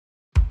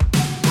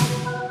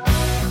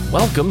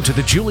Welcome to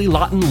the Julie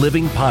Lawton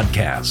Living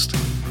Podcast,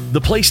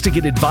 the place to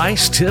get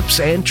advice, tips,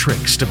 and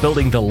tricks to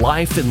building the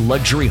life and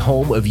luxury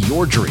home of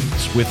your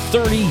dreams with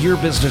 30-year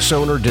business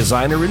owner,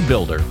 designer, and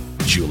builder,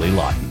 Julie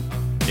Lawton.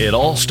 It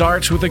all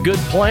starts with a good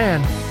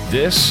plan.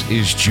 This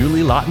is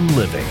Julie Lawton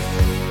Living.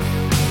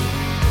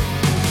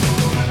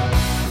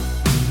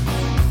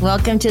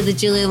 Welcome to the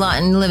Julie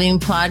Lawton Living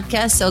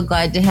Podcast. So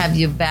glad to have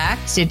you back.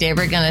 Today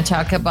we're going to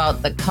talk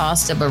about the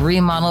cost of a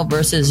remodel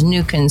versus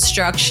new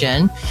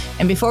construction.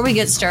 And before we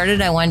get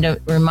started, I wanted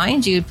to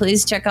remind you,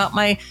 please check out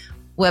my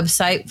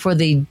website for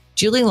the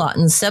Julie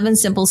Lawton 7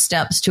 Simple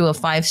Steps to a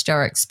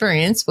 5-Star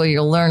Experience, where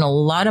you'll learn a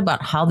lot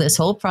about how this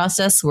whole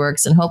process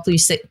works. And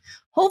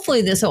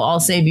hopefully this will all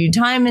save you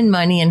time and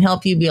money and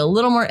help you be a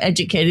little more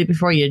educated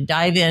before you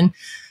dive in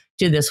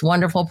to this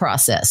wonderful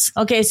process.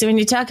 Okay, so when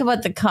you talk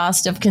about the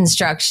cost of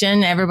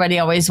construction, everybody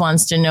always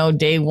wants to know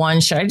day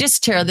one, should I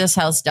just tear this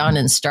house down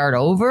and start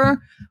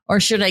over, or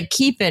should I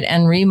keep it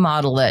and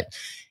remodel it?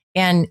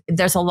 And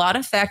there's a lot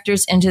of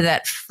factors into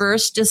that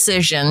first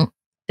decision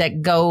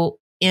that go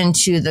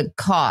into the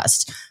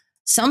cost.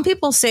 Some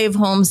people save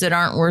homes that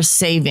aren't worth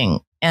saving,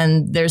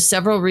 and there's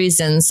several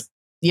reasons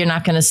you're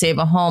not going to save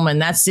a home,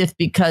 and that's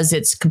because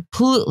it's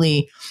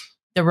completely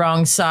the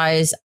wrong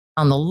size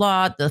on the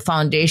lot, the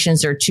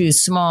foundations are too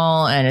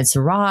small, and it's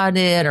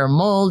rotted or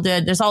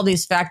molded. There's all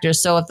these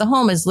factors. So if the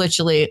home is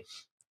literally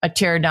a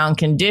tear down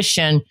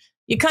condition,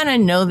 you kind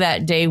of know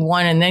that day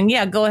one, and then,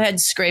 go ahead,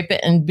 scrape it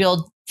and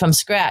build from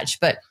scratch.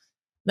 But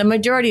the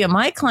majority of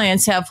my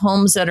clients have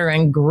homes that are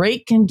in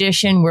great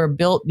condition, were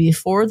built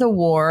before the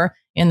war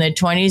in the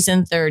 20s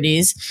and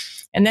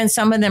 30s. And then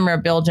some of them are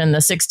built in the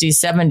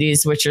 60s,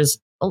 70s, which is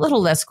a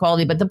little less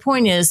quality. But the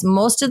point is,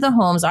 most of the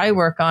homes I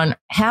work on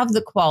have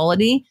the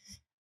quality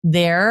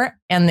there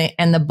and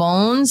the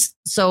bones,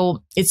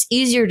 so it's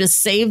easier to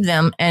save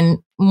them and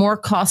more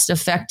cost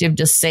effective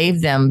to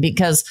save them,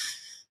 because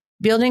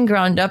building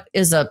ground up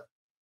is a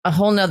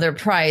whole nother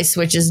price,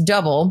 which is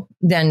double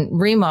than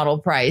remodel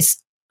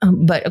price.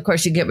 But of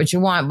course you get what you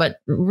want, but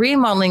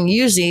remodeling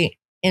usually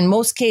in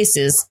most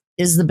cases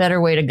is the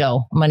better way to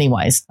go money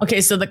wise.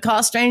 Okay, so the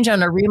cost range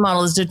on a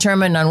remodel is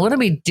determined on what are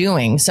we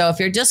doing. So if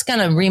you're just going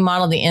to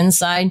remodel the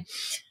inside,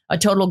 a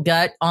total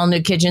gut, all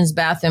new kitchens,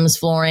 bathrooms,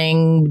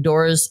 flooring,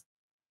 doors,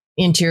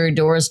 interior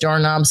doors,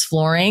 doorknobs,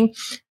 flooring,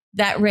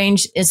 that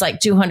range is like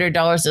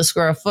 $200 a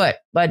square foot,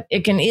 but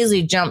it can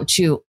easily jump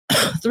to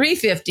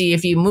 $350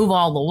 if you move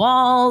all the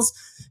walls,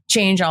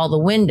 change all the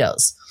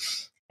windows.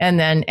 And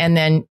then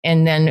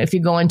if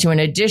you go into an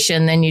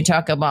addition, then you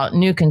talk about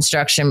new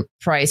construction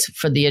price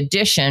for the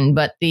addition,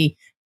 but the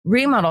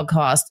remodel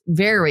costs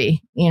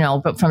vary,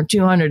 but from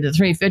 $200 to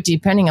 $350,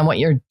 depending on what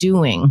you're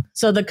doing.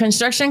 So the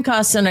construction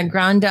costs in a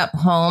ground up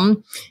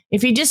home,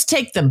 if you just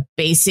take the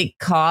basic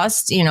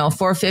cost,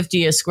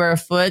 $450 a square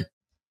foot,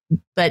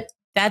 but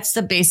that's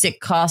the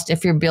basic cost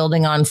if you're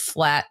building on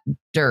flat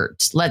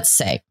dirt, let's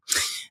say.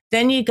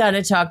 Then you got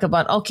to talk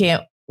about, okay,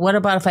 what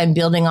about if I'm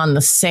building on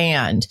the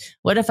sand?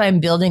 What if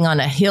I'm building on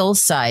a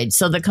hillside?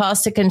 So the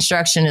cost of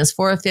construction is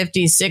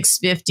 $450,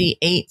 $650,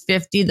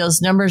 $850. Those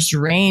numbers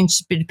range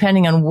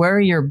depending on where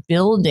you're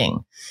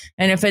building.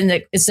 And if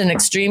it's an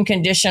extreme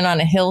condition on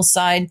a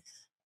hillside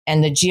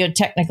and the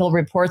geotechnical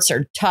reports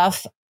are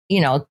tough, you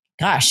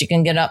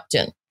can get up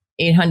to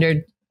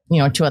 $800,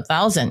 to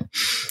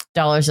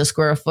 $1,000 a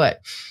square foot.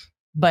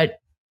 But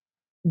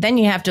then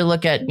you have to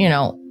look at,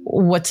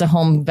 what the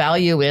home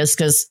value is,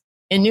 because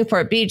in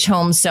Newport Beach,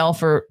 homes sell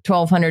for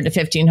 $1,200 to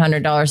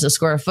 $1,500 a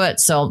square foot.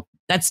 So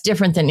that's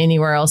different than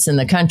anywhere else in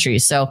the country.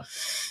 So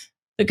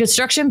the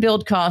construction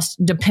build cost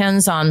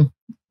depends on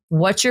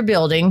what you're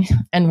building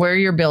and where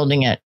you're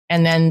building it.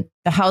 And then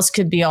the house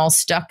could be all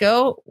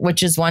stucco,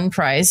 which is one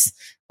price,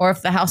 or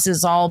if the house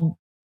is all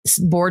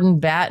board and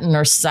batten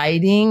or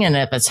siding, and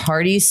if it's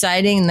hardy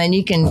siding, then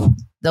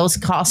those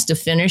costs to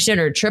finish it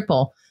are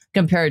triple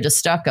compared to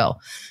stucco.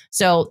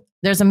 So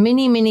there's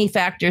many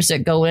factors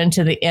that go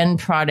into the end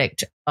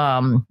product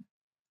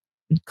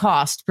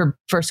cost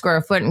per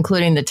square foot,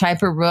 including the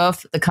type of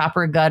roof, the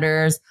copper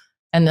gutters,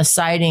 and the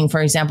siding.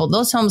 For example,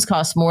 those homes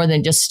cost more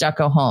than just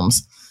stucco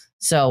homes.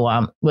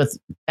 So with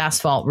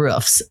asphalt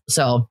roofs.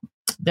 So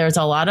there's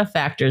a lot of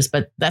factors,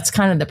 but that's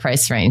kind of the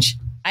price range.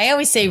 I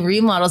always say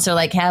remodels are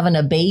like having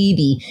a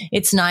baby.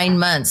 It's 9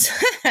 months.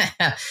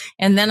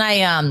 and then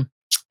I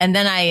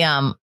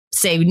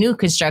say new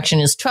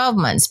construction is 12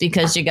 months,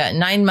 because you got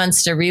 9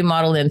 months to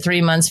remodel and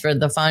 3 months for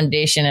the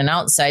foundation and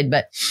outside.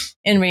 But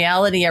in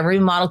reality, a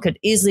remodel could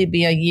easily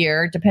be a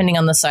year, depending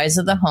on the size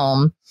of the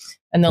home.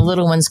 And the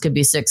little ones could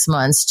be 6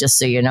 months, just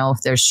so you know,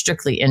 if they're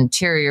strictly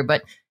interior.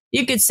 But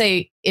you could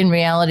say in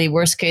reality,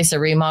 worst case, a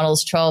remodel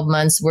is 12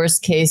 months.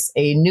 Worst case,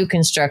 a new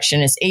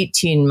construction is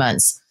 18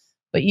 months.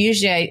 But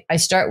usually I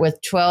start with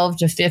 12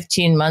 to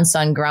 15 months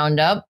on ground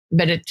up,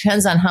 but it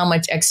depends on how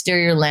much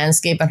exterior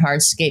landscape and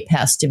hardscape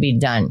has to be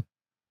done.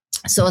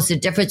 So it's the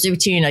difference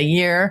between a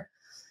year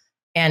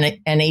and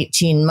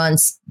 18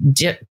 months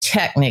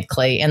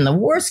technically. And the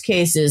worst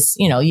case is,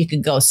 you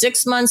could go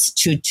 6 months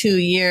to 2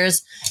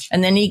 years,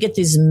 and then you get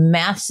these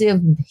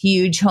massive,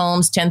 huge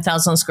homes,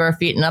 10,000 square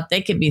feet and up.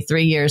 They could be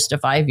 3 years to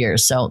 5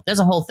 years. So there's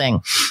a whole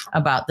thing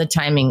about the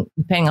timing,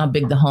 depending on how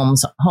big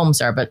the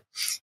homes are. But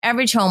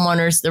average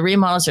homeowners, the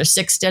remodels are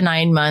 6 to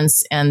 9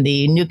 months, and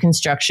the new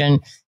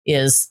construction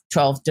is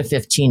 12 to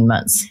 15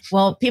 months.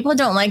 Well, people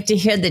don't like to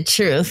hear the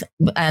truth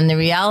and the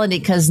reality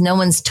because no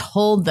one's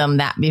told them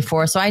that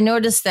before. So I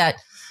noticed that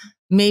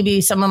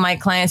maybe some of my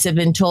clients have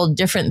been told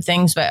different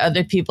things by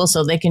other people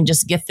so they can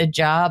just get the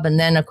job. And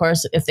then, of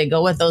course, if they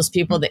go with those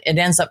people, it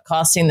ends up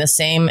costing the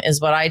same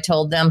as what I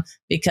told them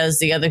because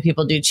the other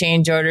people do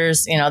change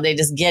orders. They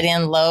just get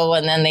in low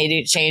and then they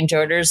do change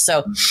orders.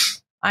 So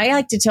I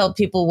like to tell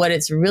people what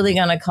it's really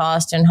going to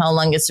cost and how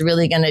long it's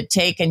really going to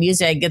take. And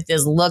usually I get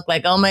this look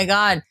like, oh my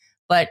God.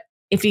 But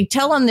if you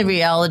tell them the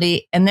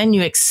reality and then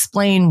you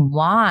explain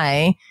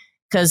why,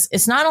 because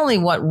it's not only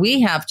what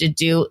we have to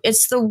do,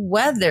 it's the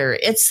weather,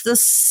 it's the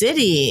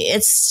city,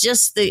 it's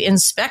just the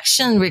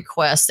inspection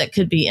requests that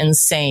could be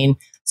insane.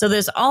 So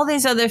there's all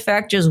these other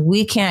factors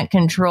we can't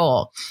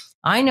control.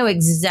 I know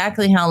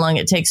exactly how long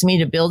it takes me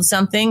to build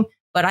something,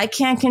 but I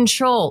can't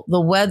control the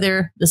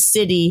weather, the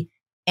city,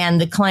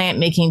 and the client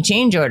making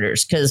change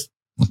orders because,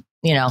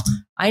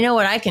 I know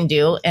what I can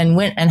do and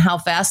when and how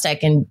fast I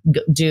can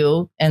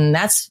do. And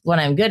that's what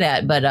I'm good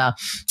at. But I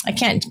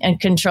can't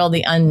control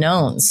the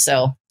unknowns.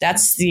 So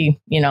that's and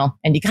you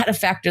got to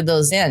factor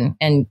those in.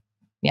 And,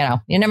 you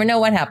never know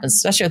what happens,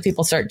 especially if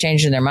people start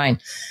changing their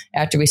mind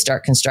after we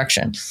start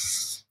construction.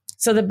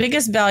 So the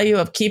biggest value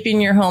of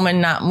keeping your home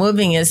and not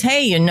moving is,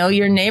 hey,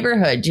 your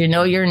neighborhood,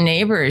 your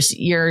neighbors,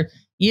 you're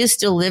used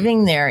to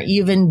living there.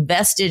 You've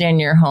invested in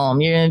your home.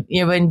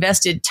 You've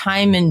invested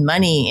time and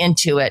money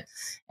into it.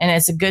 And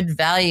it's a good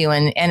value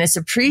and it's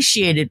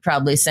appreciated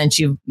probably since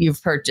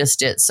you've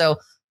purchased it. So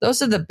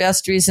those are the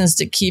best reasons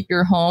to keep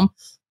your home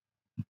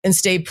and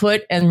stay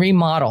put and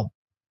remodel.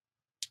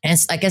 And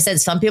it's, like I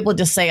said, some people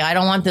just say, I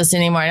don't want this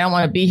anymore. I don't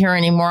want to be here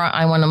anymore.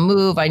 I want to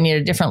move. I need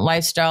a different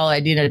lifestyle. I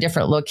need a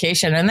different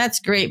location. And that's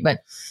great.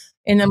 But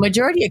in the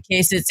majority of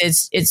cases,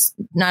 it's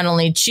not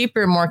only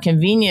cheaper, more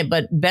convenient,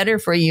 but better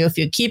for you if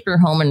you keep your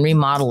home and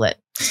remodel it.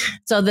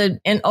 So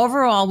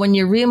overall, when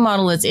you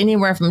remodel, it's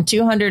anywhere from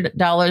 $200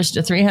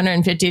 to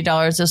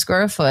 $350 a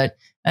square foot.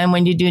 And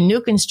when you do new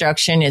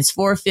construction, it's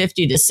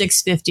 $450 to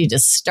 $650 to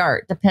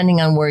start,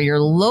 depending on where you're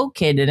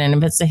located and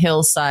if it's a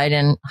hillside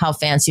and how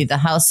fancy the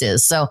house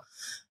is. So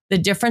the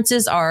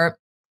differences are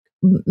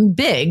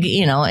big,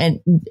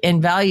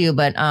 in value,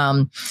 but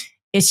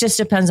it just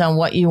depends on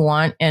what you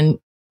want and,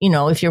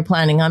 if you're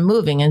planning on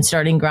moving and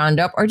starting ground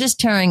up or just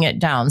tearing it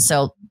down.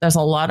 So there's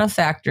a lot of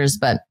factors,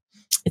 but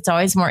it's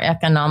always more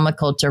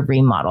economical to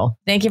remodel.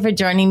 Thank you for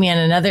joining me on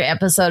another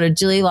episode of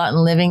Julie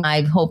Lawton Living.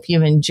 I hope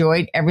you've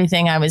enjoyed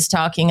everything I was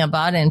talking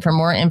about. And for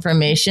more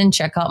information,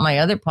 check out my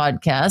other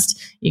podcast.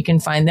 You can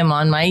find them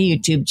on my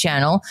YouTube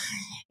channel.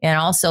 And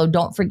also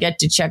don't forget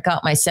to check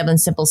out my 7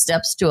 simple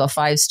steps to a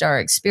 5-star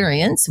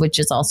experience, which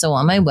is also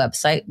on my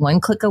website.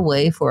 1 click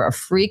away for a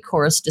free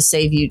course to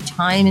save you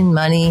time and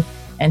money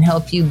and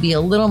help you be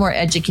a little more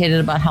educated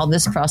about how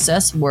this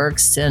process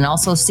works. And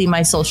also see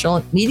my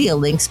social media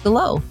links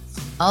below.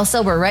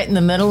 Also, we're right in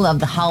the middle of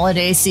the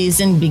holiday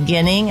season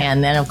beginning.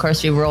 And then, of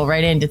course, we roll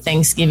right into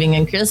Thanksgiving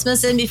and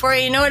Christmas. And before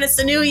you know it, it's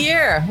the new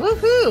year.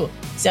 Woohoo!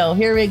 So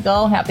here we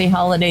go. Happy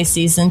holiday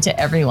season to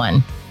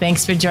everyone.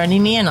 Thanks for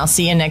joining me, and I'll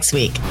see you next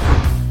week.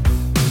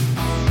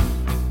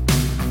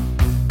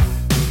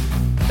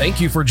 Thank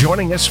you for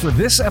joining us for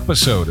this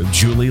episode of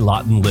Julie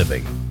Lawton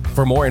Living.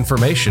 For more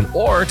information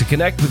or to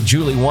connect with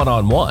Julie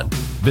one-on-one,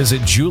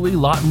 visit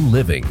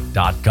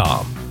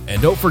julielawtonliving.com.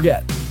 And don't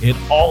forget, it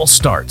all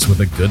starts with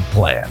a good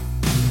plan.